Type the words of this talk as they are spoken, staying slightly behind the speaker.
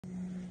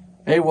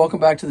Hey, welcome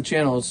back to the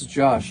channel. This is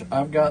Josh.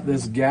 I've got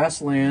this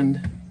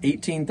GASLAND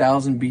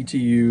 18,000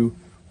 BTU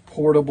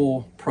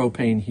portable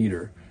propane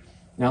heater.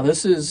 Now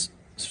this is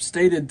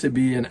stated to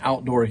be an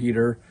outdoor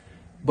heater,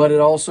 but it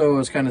also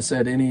is kind of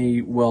said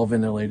any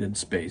well-ventilated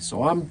space.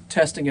 So I'm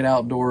testing it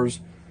outdoors.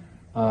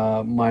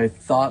 My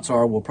thoughts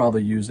are we'll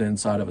probably use it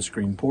inside of a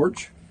screen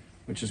porch,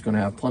 which is going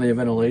to have plenty of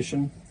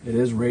ventilation. It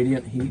is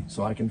radiant heat,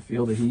 so I can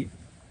feel the heat.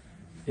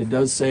 It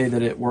does say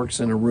that it works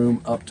in a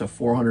room up to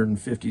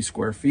 450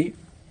 square feet.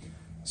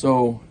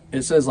 So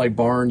it says like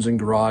barns and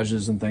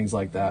garages and things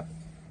like that.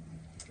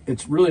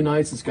 It's really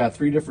nice. It's got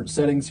 3 different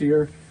settings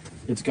here.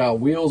 It's got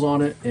wheels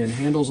on it and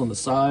handles on the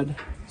side,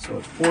 so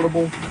it's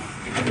portable.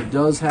 It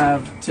does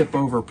have tip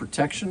over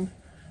protection,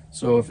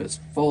 so if it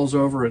falls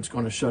over, it's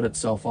going to shut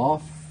itself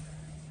off.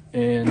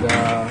 And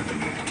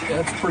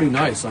that's pretty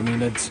nice. I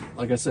mean, it's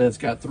like I said, it's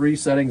got 3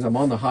 settings. I'm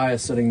on the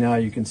highest setting now.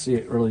 You can see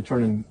it really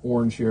turning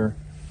orange here.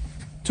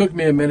 Took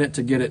me a minute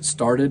to get it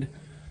started.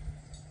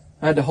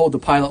 I had to hold the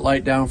pilot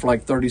light down for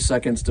like 30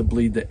 seconds to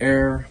bleed the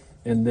air.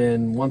 And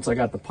then once I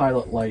got the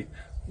pilot light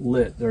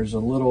lit, there's a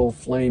little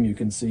flame you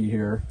can see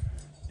here.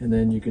 And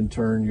then you can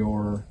turn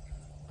your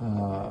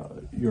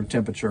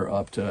temperature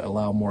up to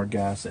allow more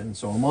gas in.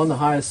 So I'm on the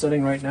highest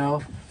setting right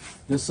now.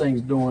 This thing's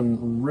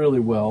doing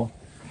really well.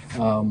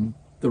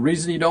 The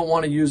reason you don't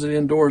want to use it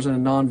indoors in a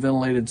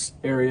non-ventilated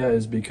area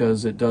is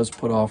because it does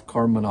put off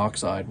carbon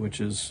monoxide, which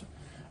is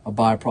a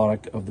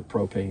byproduct of the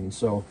propane.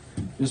 So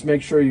just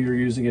make sure you're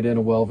using it in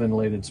a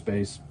well-ventilated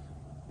space.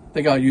 I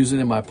think I'll use it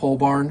in my pole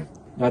barn.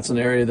 That's an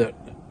area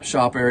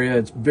shop area.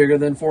 It's bigger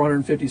than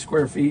 450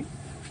 square feet,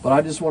 but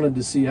I just wanted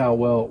to see how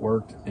well it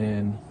worked.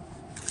 And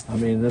I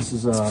mean, this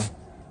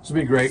would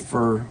be great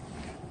for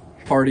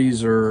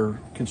parties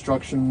or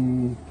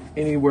construction,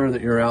 anywhere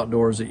that you're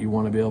outdoors that you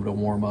want to be able to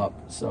warm up.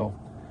 So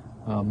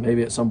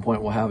maybe at some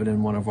point we'll have it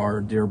in one of our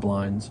deer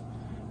blinds,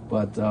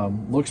 but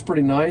looks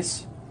pretty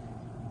nice.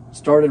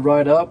 Started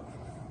right up,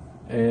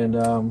 and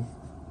I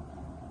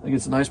think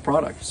it's a nice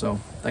product. So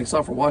thanks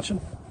all for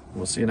watching.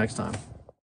 We'll see you next time.